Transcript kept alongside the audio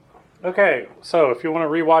Okay, so if you want to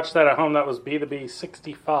rewatch that at home, that was B the B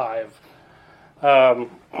 65. So,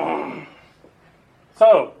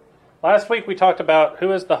 last week we talked about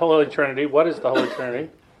who is the Holy Trinity, what is the Holy Trinity.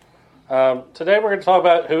 Today we're going to talk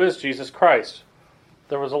about who is Jesus Christ.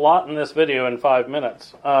 There was a lot in this video in 5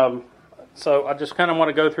 minutes. So I just kind of want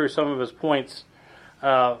to go through some of his points.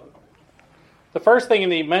 The first thing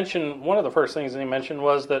that he mentioned, one of the first things that he mentioned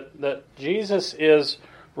was that Jesus is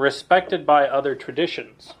respected by other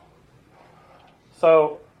traditions.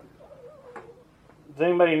 So, does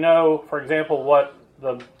anybody know, for example, what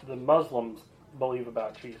the Muslims believe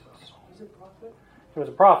about Jesus? He's a prophet. He was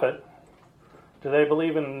a prophet. Do they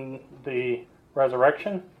believe in the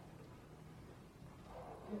resurrection?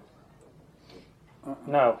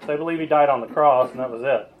 No, they believe he died on the cross and that was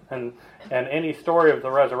it. And any story of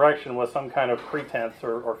the resurrection was some kind of pretense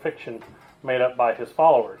or fiction made up by his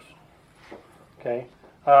followers. Okay,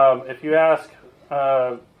 if you ask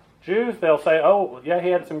Jews, they'll say, "Oh, yeah, he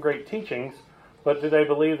had some great teachings," but do they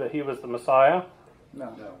believe that he was the Messiah?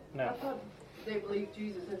 No. I thought they believed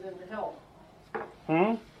Jesus is in hell.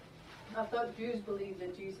 I thought Jews believed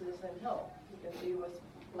that Jesus is in hell because he was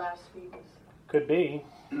blasphemous. Could be.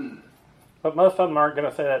 But most of them aren't going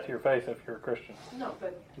to say that to your face if you're a Christian. No,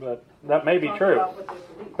 but that may be true. About what they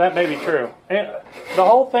believe. That may be true. And the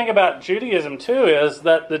whole thing about Judaism, too, is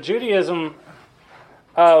that the Judaism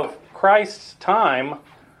of Christ's time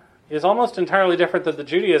is almost entirely different than the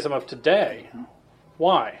Judaism of today.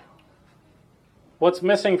 Why? What's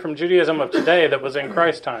missing from Judaism of today that was in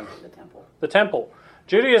Christ's time? The temple. The temple.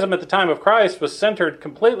 Judaism at the time of Christ was centered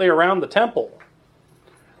completely around the temple.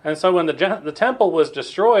 And so when the temple was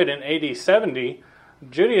destroyed in AD 70,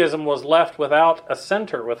 Judaism was left without a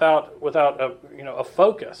center, without a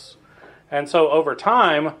focus. And so over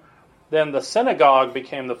time, then the synagogue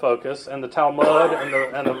became the focus, and the Talmud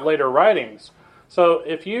and the later writings. So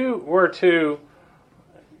if you were to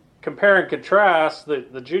compare and contrast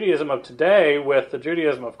the Judaism of today with the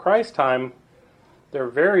Judaism of Christ's time, they're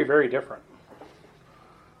very, very different.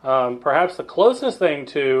 Perhaps the closest thing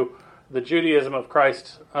to the Judaism of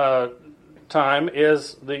Christ's time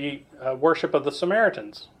is the worship of the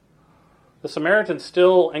Samaritans. The Samaritans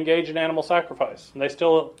still engage in animal sacrifice, and they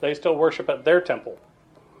still worship at their temple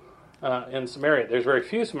in Samaria. There's very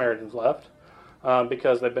few Samaritans left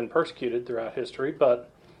because they've been persecuted throughout history. But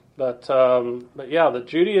yeah, the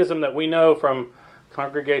Judaism that we know from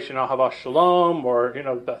Congregation Ahavas Shalom or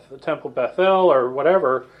the Temple Bethel or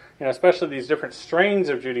whatever, especially these different strains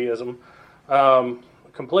of Judaism.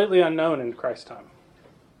 Completely unknown in Christ's time.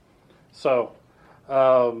 So,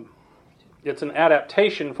 it's an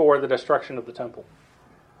adaptation for the destruction of the temple.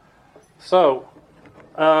 So,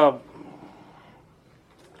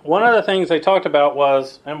 one of the things they talked about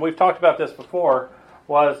was, and we've talked about this before,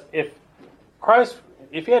 was if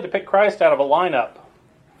you had to pick Christ out of a lineup,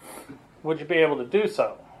 would you be able to do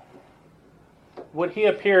so? Would he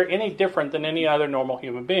appear any different than any other normal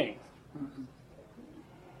human being?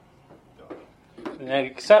 And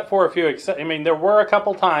except for a few, there were a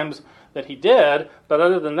couple times that he did, but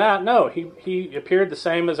other than that, no, he appeared the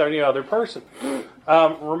same as any other person.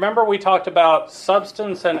 Remember we talked about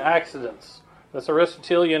substance and accidents, this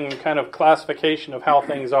Aristotelian kind of classification of how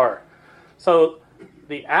things are. So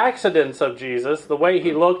the accidents of Jesus, the way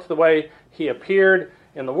he looked, the way he appeared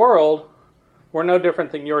in the world, were no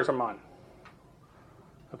different than yours or mine.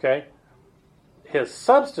 Okay? His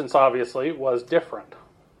substance, obviously, was different,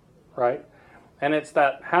 right? And it's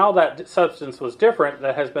how that substance was different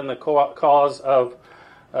that has been the cause of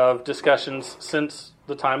discussions since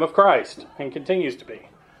the time of Christ and continues to be.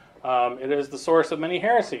 It is the source of many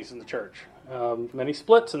heresies in the church, many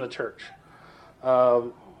splits in the church.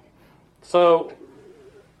 So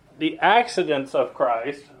the accidents of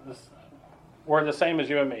Christ were the same as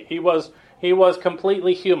you and me. He was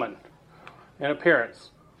completely human in appearance,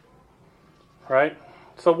 right?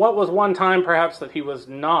 So what was one time perhaps that he was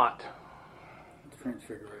not?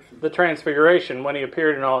 The Transfiguration, when he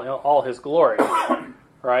appeared in all his glory,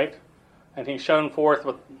 right? And he shone forth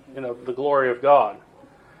with the glory of God.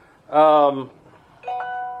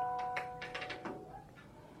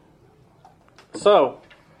 So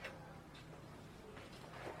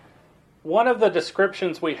one of the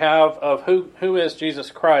descriptions we have of who is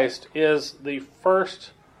Jesus Christ is the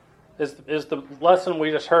lesson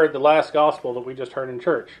we just heard, the last gospel that we just heard in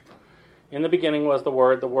church. In the beginning was the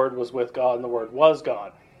Word was with God, and the Word was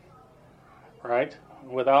God. Right?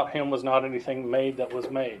 Without him was not anything made that was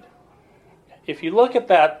made. If you look at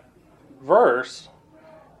that verse,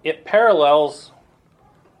 it parallels.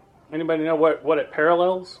 Anybody know what it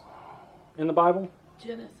parallels in the Bible?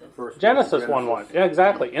 Genesis. Genesis 1:1. Yeah,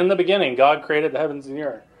 exactly. In the beginning, God created the heavens and the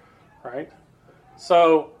earth. right?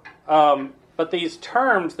 So, but these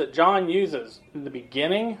terms that John uses in the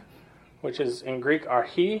beginning, which is in Greek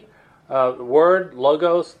archi, the word,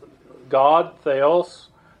 logos, God, theos,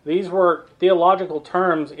 these were theological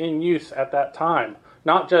terms in use at that time,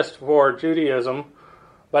 not just for Judaism,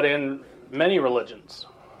 but in many religions.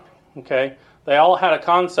 Okay? They all had a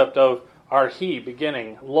concept of archi,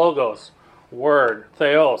 beginning, logos, word,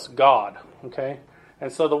 theos, God. Okay?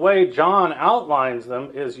 And so the way John outlines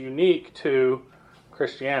them is unique to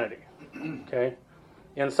Christianity. Okay?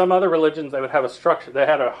 In some other religions, they would have a structure. They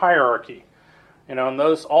had a hierarchy. And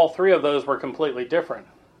all three of those were completely different.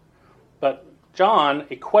 But John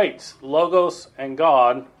equates logos and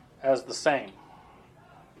God as the same.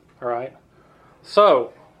 All right?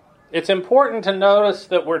 So, it's important to notice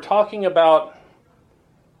that we're talking about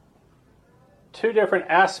two different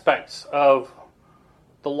aspects of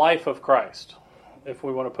the life of Christ, if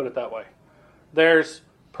we want to put it that way. There's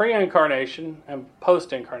pre-incarnation and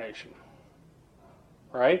post-incarnation.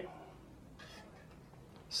 Right?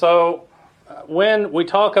 So, when we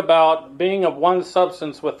talk about being of one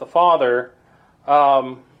substance with the Father,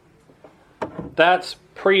 that's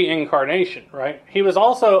pre-incarnation, right? He was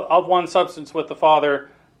also of one substance with the Father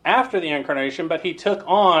after the incarnation, but he took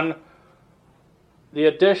on the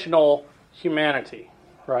additional humanity,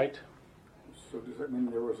 right? So does that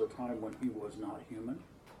mean there was a time when he was not human?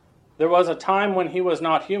 There was a time when he was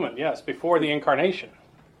not human, yes, before the incarnation.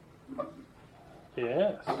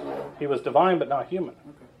 Yes. He was divine but not human.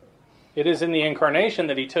 Okay. It is in the incarnation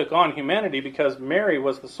that he took on humanity because Mary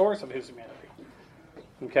was the source of his humanity.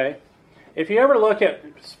 Okay? If you ever look at,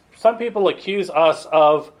 some people accuse us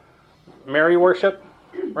of Mary worship,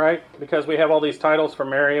 right? Because we have all these titles for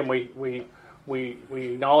Mary and we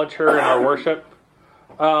acknowledge her in our worship.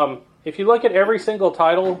 If you look at every single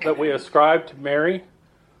title that we ascribe to Mary,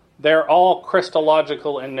 they're all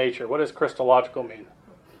Christological in nature. What does Christological mean?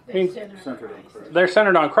 Centered on Christ. They're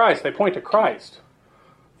centered on Christ. They point to Christ.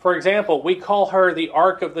 For example, we call her the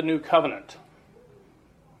Ark of the New Covenant.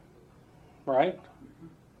 Right?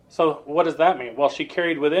 So what does that mean? Well, she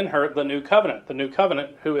carried within her the New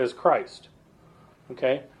Covenant who is Christ.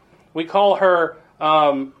 Okay? We call her,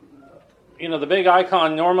 the big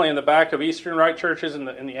icon normally in the back of Eastern Rite churches in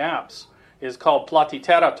the apse is called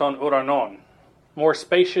Platitera ton uranon, more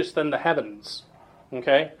spacious than the heavens.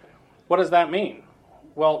 Okay? What does that mean?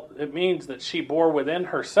 Well, it means that she bore within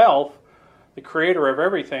herself the creator of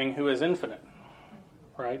everything who is infinite.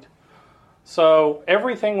 Right? So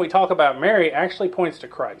everything we talk about Mary actually points to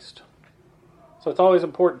Christ. So it's always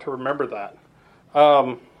important to remember that.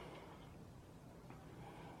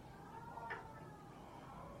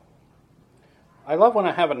 I love when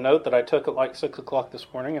I have a note that I took at like 6 o'clock this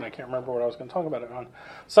morning and I can't remember what I was going to talk about it on.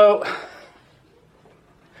 So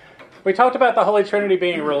we talked about the Holy Trinity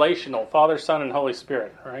being relational, Father, Son, and Holy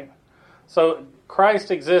Spirit, right? So Christ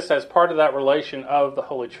exists as part of that relation of the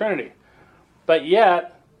Holy Trinity. But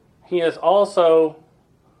yet, he is also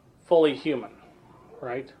fully human,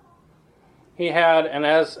 right? He had, and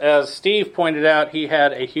as Steve pointed out, he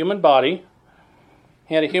had a human body,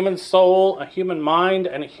 he had a human soul, a human mind,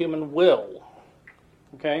 and a human will.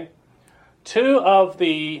 Okay? Two of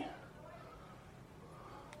the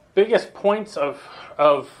biggest points of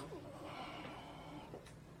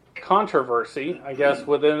controversy, I guess,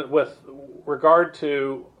 with regard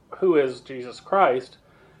to who is Jesus Christ,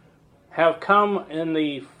 have come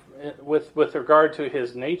with regard to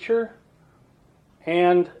his nature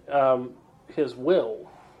and his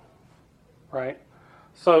will, right?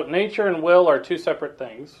 So nature and will are two separate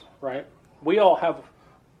things, right? We all have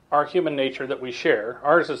our human nature that we share.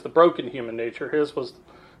 Ours is the broken human nature. His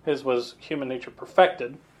was human nature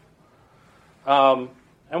perfected. And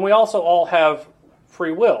we also all have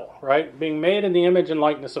free will, right? Being made in the image and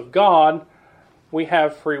likeness of God, we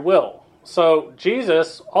have free will. So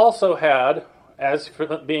Jesus also had, as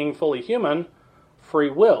being fully human, free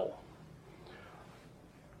will.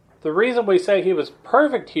 The reason we say he was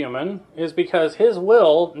perfect human is because his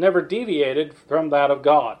will never deviated from that of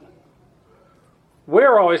God.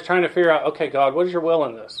 We're always trying to figure out, okay, God, what is your will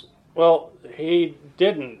in this? Well, he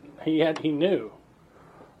didn't. He knew,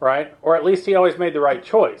 right? Or at least he always made the right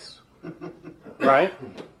choice, right?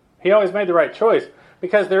 He always made the right choice.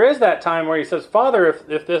 Because there is that time where he says, Father,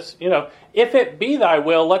 if this, if it be thy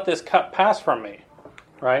will, let this cup pass from me,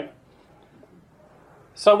 right?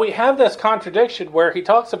 So we have this contradiction where he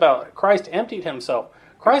talks about Christ emptied himself.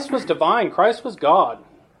 Christ was divine. Christ was God.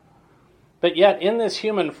 But yet in this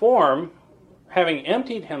human form, having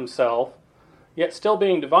emptied himself, yet still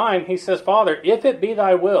being divine, he says, Father, if it be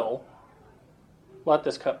thy will, let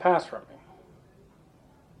this cup pass from me.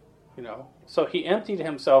 So he emptied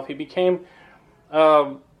himself. He became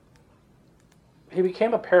a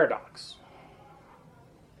paradox.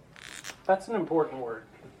 That's an important word.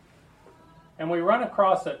 And we run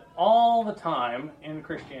across it all the time in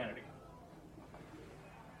Christianity.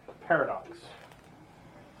 Paradox.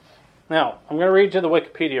 Now, I'm going to read you the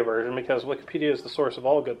Wikipedia version because Wikipedia is the source of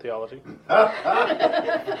all good theology.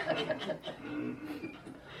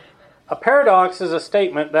 A paradox is a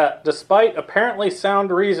statement that, despite apparently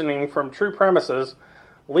sound reasoning from true premises,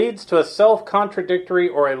 leads to a self-contradictory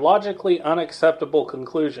or a logically unacceptable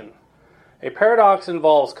conclusion. A paradox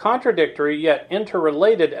involves contradictory yet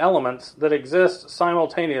interrelated elements that exist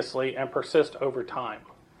simultaneously and persist over time.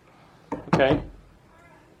 Okay?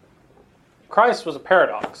 Christ was a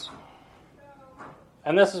paradox.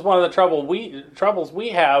 And this is one of the troubles we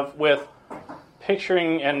have with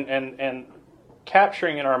picturing and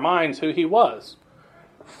capturing in our minds who he was.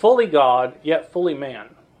 Fully God, yet fully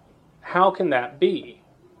man. How can that be?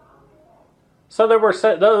 So there were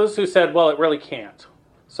those who said, well, it really can't.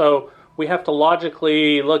 So we have to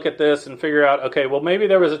logically look at this and figure out, okay, well, maybe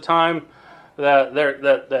there was a time that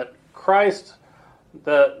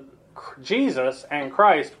Jesus and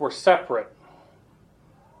Christ were separate.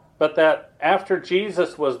 But that after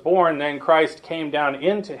Jesus was born, then Christ came down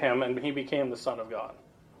into him and he became the Son of God.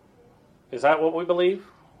 Is that what we believe?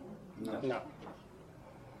 No.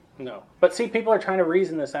 But see, people are trying to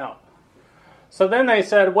reason this out. So then they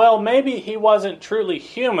said, well, maybe he wasn't truly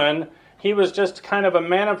human. He was just kind of a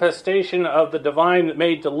manifestation of the divine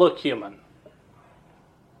made to look human.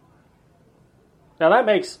 Now that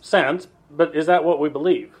makes sense, but is that what we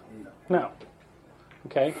believe? No.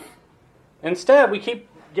 Okay. Instead, we keep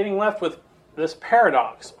getting left with this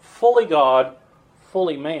paradox. Fully God,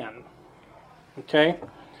 fully man. Okay?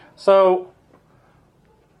 So,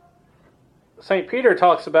 St. Peter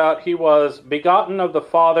talks about he was begotten of the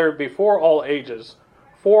Father before all ages,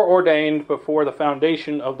 foreordained before the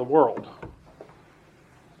foundation of the world.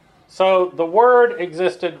 So, the Word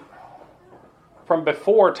existed from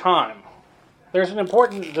before time. There's an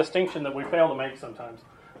important distinction that we fail to make sometimes,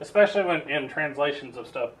 especially when in translations of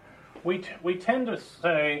stuff. We tend to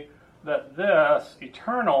say that this,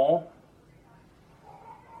 eternal,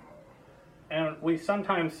 and we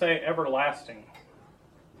sometimes say everlasting.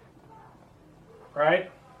 Right?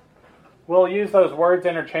 We'll use those words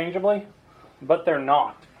interchangeably, but they're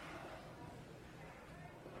not.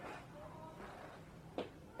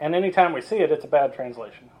 And anytime we see it, it's a bad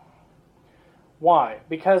translation. Why?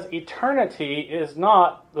 Because eternity is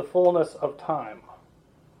not the fullness of time.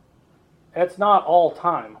 It's not all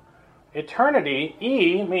time. Eternity,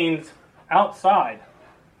 E, means outside.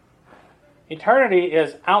 Eternity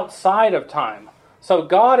is outside of time. So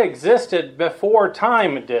God existed before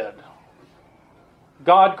time did.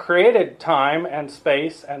 God created time and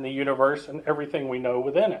space and the universe and everything we know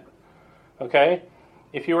within it. Okay?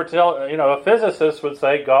 If you were to tell, a physicist would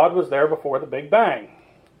say God was there before the Big Bang.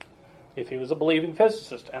 If he was a believing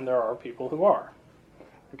physicist, and there are people who are.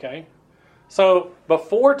 Okay? So,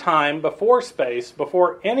 before time, before space,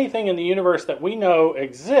 before anything in the universe that we know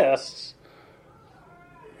exists,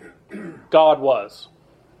 God was.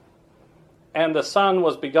 And the Son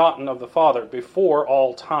was begotten of the Father before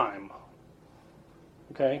all time.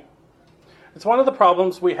 Okay? It's one of the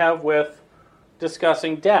problems we have with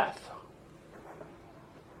discussing death.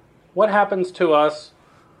 What happens to us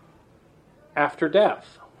after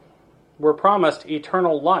death? We're promised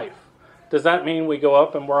eternal life. Does that mean we go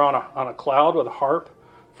up and we're on a cloud with a harp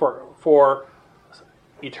for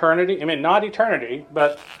eternity? I mean, not eternity,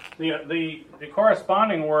 but the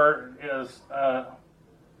corresponding word is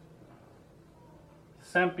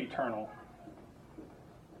sempiternal.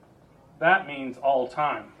 That means all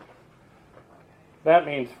time. That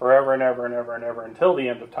means forever and ever and ever and ever until the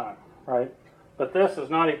end of time, right? But this is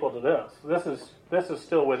not equal to this. This is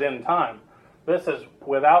still within time. This is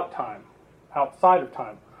without time, outside of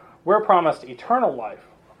time. We're promised eternal life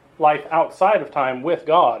outside of time with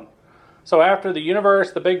God. So after the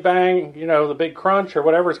universe, the Big Bang, the Big Crunch, or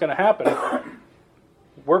whatever's going to happen,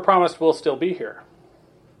 we're promised we'll still be here.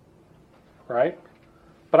 Right?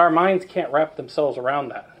 But our minds can't wrap themselves around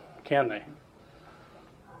that, can they?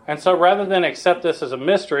 And so rather than accept this as a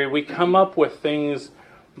mystery, we come up with things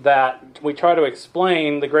that we try to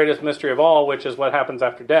explain the greatest mystery of all, which is what happens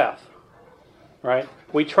after death. Right?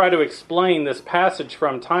 We try to explain this passage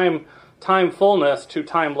from time fullness to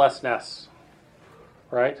timelessness.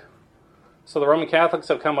 Right? So the Roman Catholics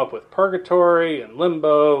have come up with purgatory and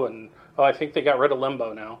limbo, and I think they got rid of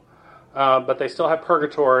limbo now. But they still have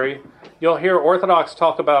purgatory. You'll hear Orthodox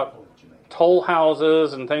talk about toll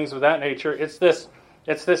houses and things of that nature. It's this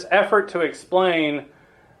effort to explain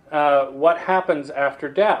what happens after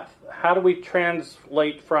death? How do we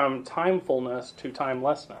translate from timefulness to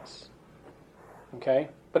timelessness? Okay?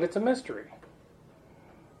 But it's a mystery.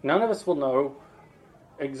 None of us will know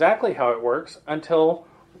exactly how it works until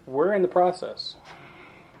we're in the process.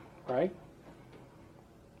 Right?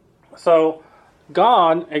 So,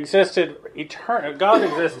 God exists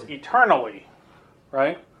eternally.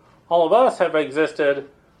 Right? All of us have existed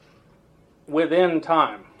within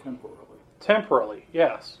time. Temporally,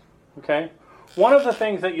 yes. Okay? One of the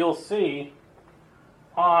things that you'll see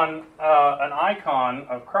on an icon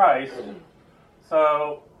of Christ,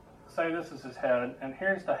 so say this is his head, and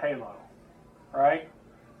here's the halo, right?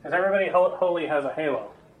 Because everybody holy has a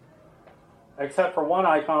halo. Except for one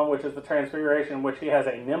icon, which is the Transfiguration, in which he has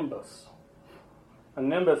a nimbus. A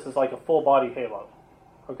nimbus is like a full body halo.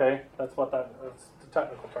 Okay? That's the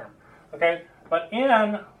technical term. Okay? But in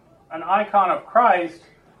an icon of Christ,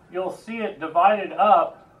 you'll see it divided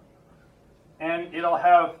up, and it'll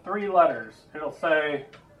have 3 letters. It'll say,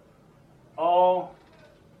 O,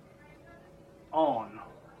 on,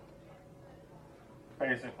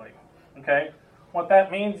 basically. Okay? What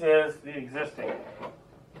that means is the existing.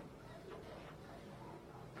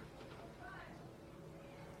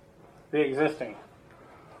 The existing.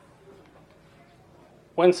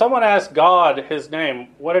 When someone asked God his name,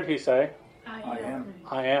 what did he say? I am.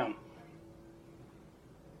 I am.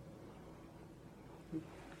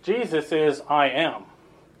 Jesus is I am.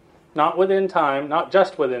 Not within time, not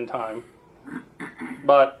just within time,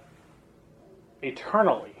 but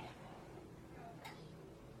eternally.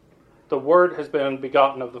 The Word has been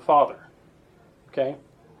begotten of the Father. Okay?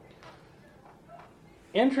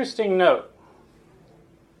 Interesting note.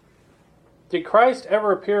 Did Christ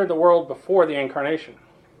ever appear in the world before the Incarnation?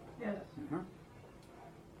 Yes. In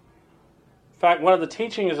fact, one of the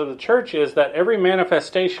teachings of the church is that every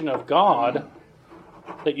manifestation of God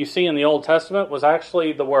that you see in the Old Testament was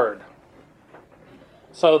actually the Word.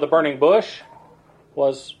 So the burning bush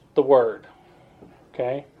was the Word.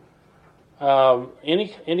 Okay?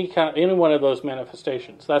 Any one of those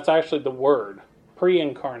manifestations, that's actually the Word,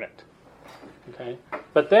 pre-incarnate. Okay?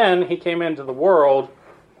 But then he came into the world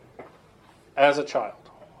as a child,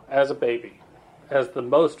 as a baby, as the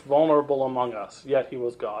most vulnerable among us, yet he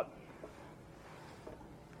was God.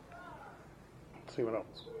 Let's see what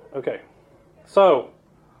else. Okay. So,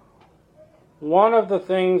 one of the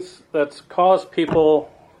things that's caused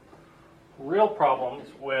people real problems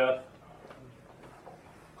with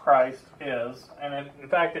Christ is, and in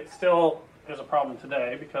fact it still is a problem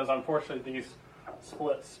today because unfortunately these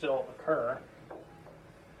splits still occur.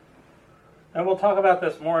 And we'll talk about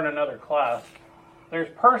this more in another class. There's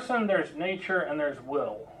person, there's nature, and there's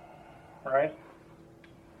will. Right?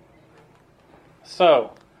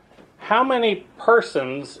 So, how many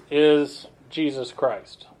persons is Jesus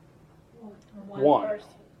Christ? One. Person.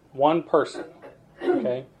 One person.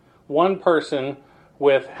 Okay? One person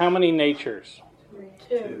with how many natures?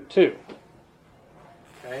 2. 2.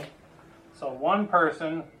 Okay? So one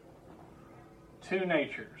person, 2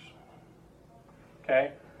 natures.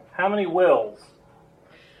 Okay? How many wills?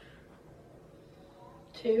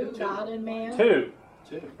 2. God and man. 2.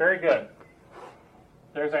 Very good.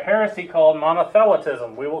 There's a heresy called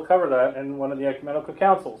monothelitism. We will cover that in one of the ecumenical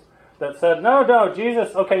councils. That said, no,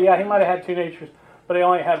 Jesus, okay, yeah, he might have had 2 natures, but he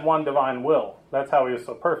only had one divine will. That's how he was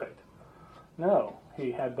so perfect. No,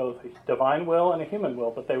 he had both a divine will and a human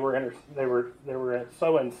will, but they were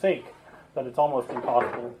so in sync that it's almost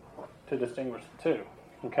impossible to distinguish the 2.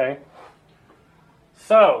 Okay?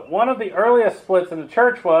 So, one of the earliest splits in the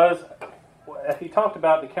church was, he talked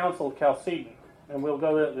about the Council of Chalcedon, and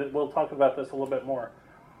we'll talk about this a little bit more.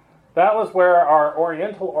 That was where our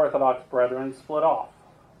Oriental Orthodox brethren split off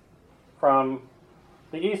from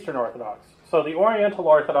the Eastern Orthodox. So the Oriental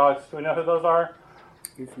Orthodox, do we know who those are?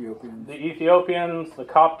 Ethiopians. The Ethiopians, the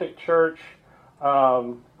Coptic Church,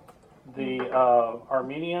 the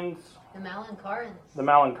Armenians, the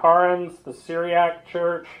Malankarans, the Syriac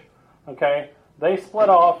Church. Okay, they split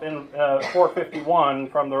off in 451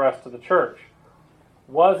 from the rest of the church.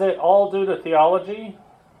 Was it all due to theology?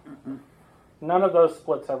 None of those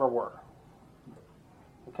splits ever were.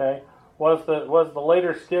 Okay, was the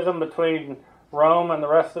later schism between Rome and the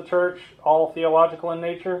rest of the church all theological in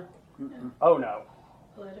nature? Oh no.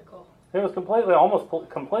 Political. It was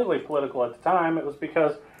almost completely political at the time. It was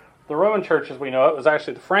because the Roman church, as we know it, was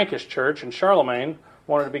actually the Frankish church, and Charlemagne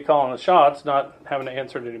wanted to be calling the shots, not having to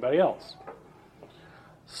answer to anybody else.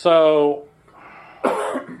 So,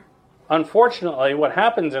 unfortunately, what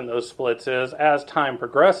happens in those splits is, as time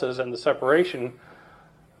progresses and the separation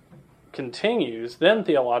continues, then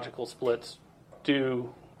theological splits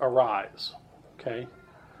do arise. Okay?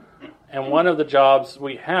 And one of the jobs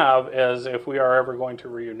we have is, if we are ever going to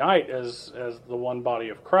reunite as the one body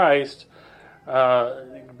of Christ,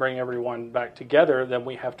 bring everyone back together, then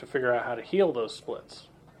we have to figure out how to heal those splits.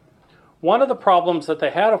 One of the problems that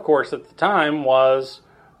they had, of course, at the time was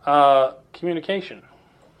communication.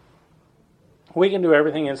 We can do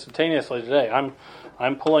everything instantaneously today.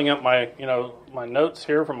 I'm pulling up my notes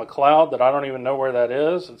here from a cloud that I don't even know where that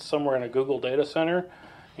is. It's somewhere in a Google data center,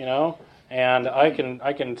 and I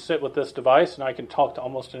can sit with this device and I can talk to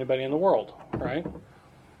almost anybody in the world, right?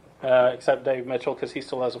 Except Dave Mitchell, because he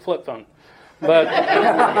still has a flip phone. But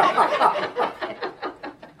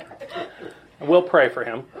we'll pray for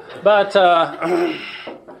him. But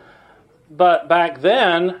back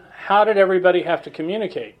then, how did everybody have to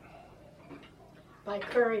communicate? By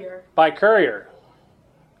courier. By courier.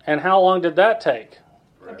 And how long did that take?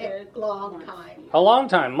 A long time. A long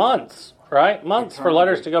time, months, right? Months for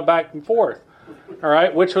letters to go back and forth. All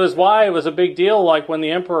right, which was why it was a big deal, like when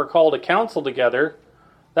the emperor called a council together,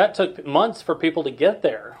 that took months for people to get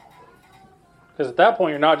there. Because at that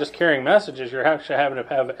point, you're not just carrying messages, you're actually having to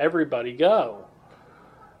have everybody go.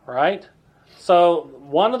 Right? So,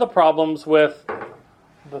 one of the problems with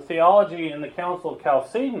the theology in the Council of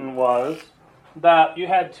Chalcedon was that you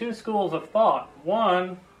had two schools of thought.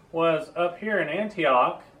 One was up here in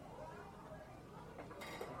Antioch,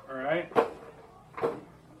 all right,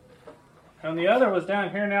 and the other was down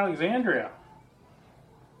here in Alexandria.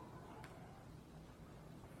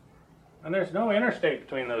 And there's no interstate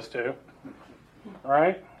between those two, all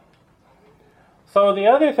right? So the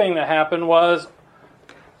other thing that happened was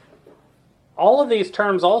all of these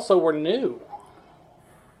terms also were new.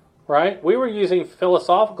 Right? We were using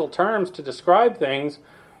philosophical terms to describe things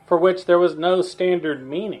for which there was no standard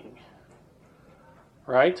meaning.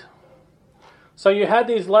 Right? So you had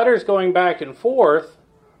these letters going back and forth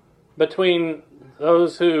between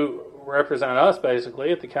those who represent us, basically,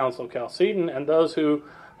 at the Council of Chalcedon, and those who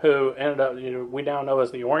ended up, we now know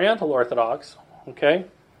as the Oriental Orthodox. Okay?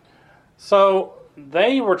 So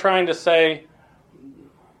they were trying to say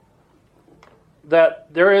that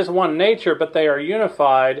there is one nature, but they are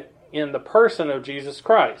unified in the person of Jesus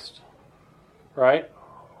Christ, right?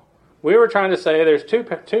 We were trying to say there's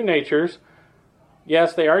two natures.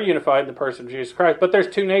 Yes, they are unified in the person of Jesus Christ, but there's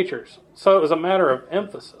two natures. So it was a matter of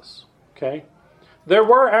emphasis, okay? There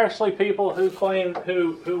were actually people who claimed,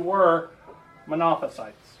 who were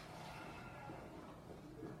monophysites.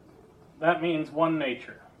 That means one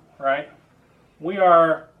nature, right? We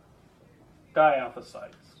are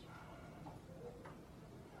diaphysites,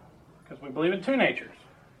 because we believe in two natures.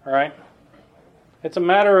 All right? It's a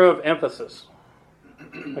matter of emphasis.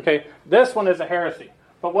 Okay, this one is a heresy.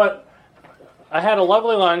 But I had a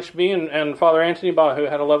lovely lunch, me and Father Anthony Bahu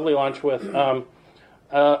had a lovely lunch with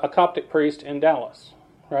a Coptic priest in Dallas,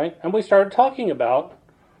 right? And we started talking about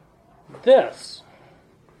this.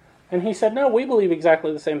 And he said, no, we believe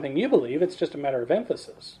exactly the same thing you believe. It's just a matter of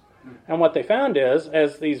emphasis. And what they found is,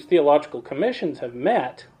 as these theological commissions have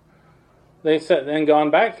met, they said, and gone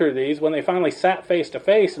back through these, when they finally sat face to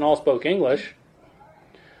face and all spoke English,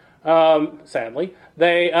 sadly,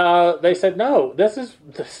 they said, no, this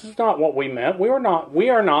is not what we meant. We are not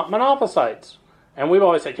monophysites. And we've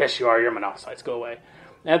always said, yes, you are. You're monophysites. Go away.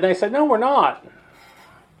 And they said, no, we're not.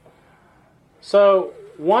 So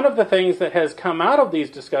one of the things that has come out of these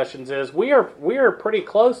discussions is we are pretty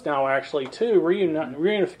close now, actually, to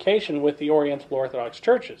reunification with the Oriental Orthodox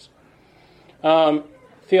churches.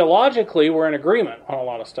 Theologically, we're in agreement on a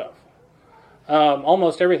lot of stuff.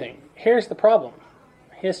 Almost everything. Here's the problem.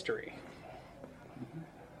 History.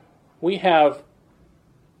 We have,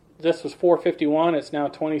 this was 451, it's now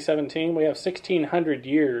 2017. We have 1,600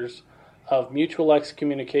 years of mutual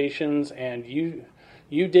excommunications, and you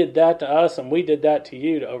did that to us, and we did that to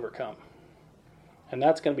you to overcome. And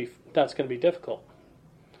that's going to be difficult.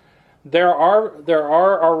 There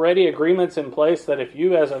are already agreements in place that if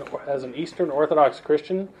you, as an Eastern Orthodox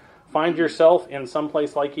Christian, find yourself in some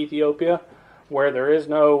place like Ethiopia, where there is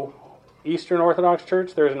no Eastern Orthodox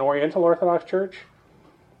Church, there is an Oriental Orthodox Church,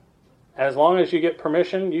 as long as you get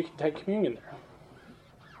permission, you can take communion there.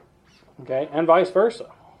 Okay, and vice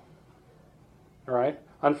versa. All right.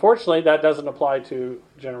 Unfortunately, that doesn't apply to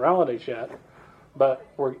generalities yet, but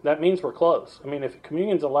that means we're close. I mean, if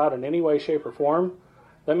communion's allowed in any way, shape, or form,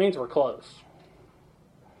 that means we're close.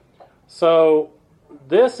 So,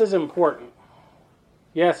 this is important.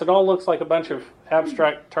 Yes, it all looks like a bunch of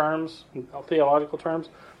abstract terms, theological terms,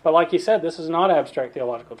 but like you said, this is not abstract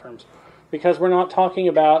theological terms, because we're not talking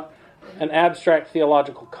about an abstract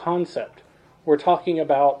theological concept. We're talking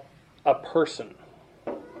about a person.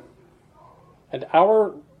 And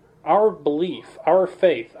our our belief, our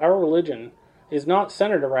faith, our religion is not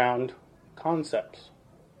centered around concepts.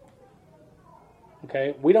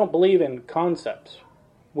 Okay? We don't believe in concepts.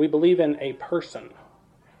 We believe in a person.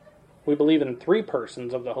 We believe in 3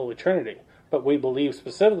 persons of the Holy Trinity, but we believe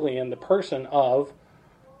specifically in the person of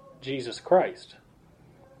Jesus Christ.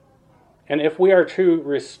 And if we are to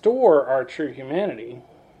restore our true humanity,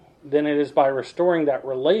 then it is by restoring that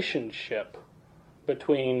relationship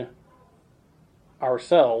between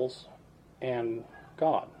ourselves and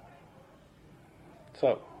God.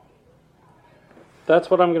 So, that's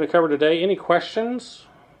what I'm going to cover today. Any questions?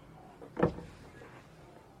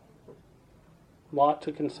 Lot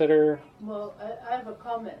to consider. Well, I have a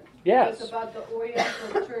comment. Yes. It's about the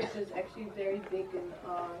Oriental Church is actually very big in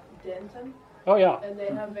Denton, Oh, yeah. and they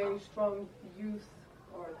have very strong youth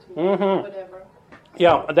or Mhm. whatever.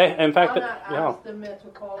 Yeah, they, in fact, Anna yeah. asked the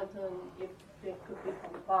Metropolitan if they could be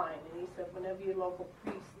combined, and he said whenever your local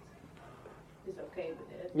priest is okay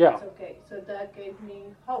with it, Yeah. it's okay. So that gave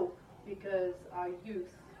me hope, because our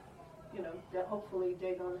youth, that hopefully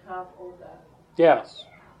they don't have all that. Yes.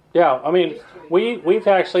 Yeah, I mean, we've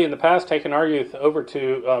actually in the past taken our youth over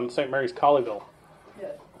to St. Mary's Colleyville.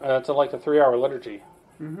 Yes. It's like a 3-hour liturgy.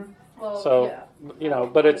 Well, So, yeah.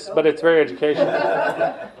 but it's very educational.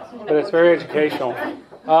 But it's very educational.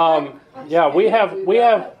 Yeah, we have,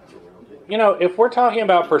 if we're talking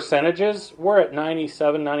about percentages, we're at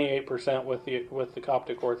 97, 98% with the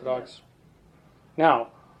Coptic Orthodox. Now,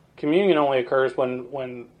 communion only occurs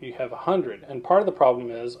when you have 100, and part of the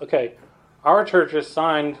problem is, okay, our churches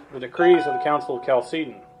signed the decrees of the Council of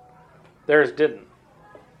Chalcedon. Theirs didn't.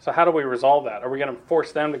 So how do we resolve that? Are we going to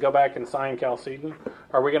force them to go back and sign Chalcedon?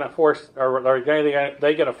 Are we going to force? Are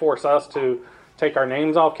they going to force us to take our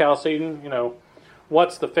names off Chalcedon?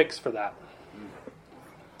 What's the fix for that?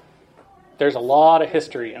 There's a lot of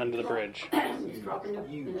history under the bridge.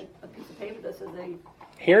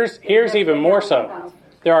 Here's even more so.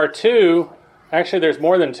 There are 2. Actually, there's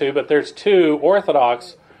more than 2, but there's 2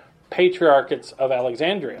 Orthodox patriarchates of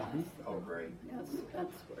Alexandria. Oh, great.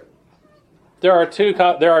 There are 2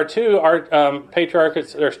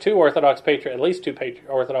 patriarchates. There's 2 Orthodox at least 2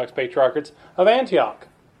 Orthodox patriarchates of Antioch.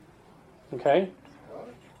 Okay,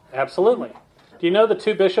 absolutely. Do you know the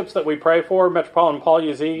 2 bishops that we pray for, Metropolitan Paul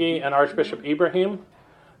Yazigi and Archbishop Ibrahim?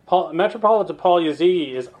 Metropolitan Paul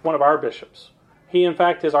Yazigi is one of our bishops. He, in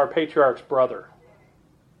fact, is our patriarch's brother,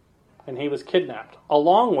 and he was kidnapped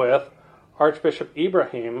along with Archbishop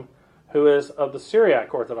Ibrahim, who is of the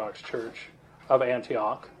Syriac Orthodox Church of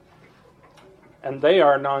Antioch. And they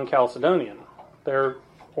are non-Chalcedonian. They're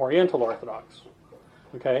Oriental Orthodox.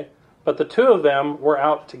 Okay? But the 2 of them were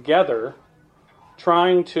out together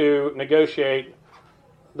trying to negotiate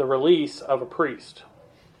the release of a priest.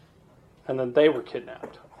 And then they were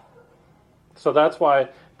kidnapped. So that's why,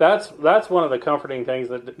 that's one of the comforting things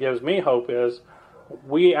that gives me hope is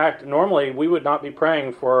normally we would not be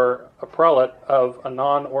praying for a prelate of a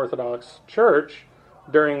non-Orthodox church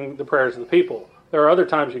during the prayers of the people. There are other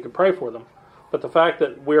times you could pray for them. But the fact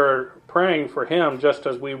that we're praying for him just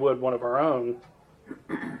as we would one of our own,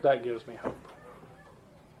 that gives me hope.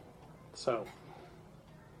 So,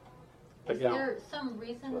 Is there some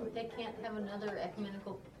reason they can't have another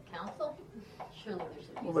ecumenical council? Surely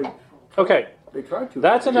there's a reason. Okay, They tried to.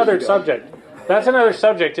 that's another subject. That's another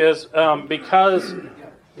subject is because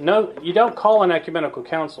you don't call an ecumenical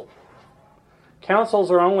council. Councils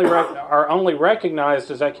are only recognized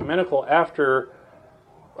as ecumenical after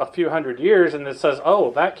a few hundred years, and it says,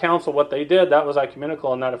 oh, that council, what they did, that was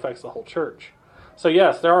ecumenical, and that affects the whole church. So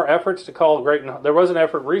yes, there are efforts to call there was an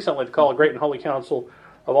effort recently to call a great and holy council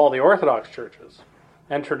of all the Orthodox churches.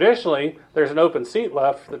 And traditionally, there's an open seat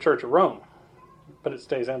left for the Church of Rome, but it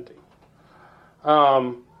stays empty.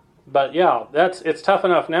 But yeah, it's tough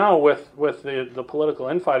enough now with the political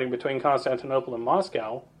infighting between Constantinople and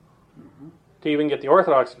Moscow to even get the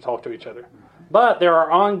Orthodox to talk to each other. But there are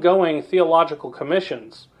ongoing theological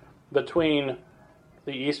commissions between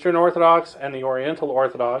the Eastern Orthodox and the Oriental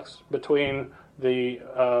Orthodox, between the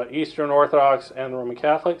Eastern Orthodox and the Roman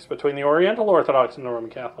Catholics, between the Oriental Orthodox and the Roman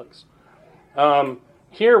Catholics.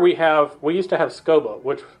 Here we used to have SCOBA,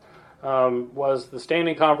 which was the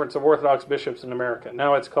Standing Conference of Orthodox Bishops in America.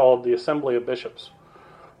 Now it's called the Assembly of Bishops,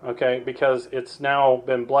 okay, because it's now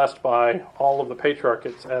been blessed by all of the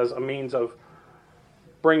patriarchates as a means of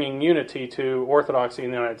bringing unity to Orthodoxy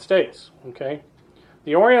in the United States, okay?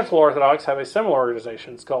 The Oriental Orthodox have a similar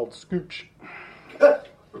organization. It's called SCOOCH.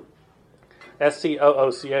 SCOOCH,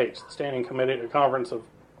 the Standing Conference of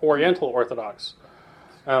Oriental Orthodox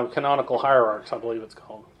Canonical Hierarchs, I believe it's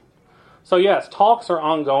called. So yes, talks are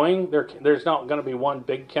ongoing. There's not going to be one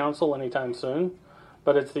big council anytime soon,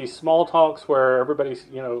 But it's these small talks where everybody,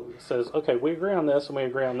 says, okay, we agree on this and we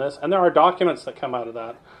agree on this. And there are documents that come out of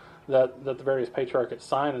that the various patriarchates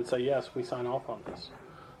sign and say, yes, we sign off on this.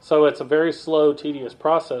 So it's a very slow, tedious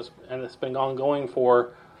process, and it's been ongoing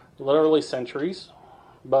for literally centuries.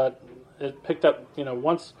 But it picked up,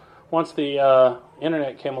 once the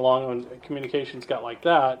internet came along and communications got like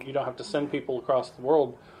that, you don't have to send people across the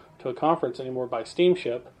world to a conference anymore by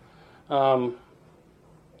steamship.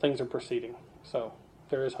 Things are proceeding. So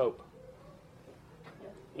there is hope.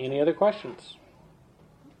 Any other questions?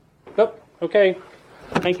 Nope. Okay.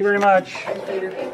 Thank you very much.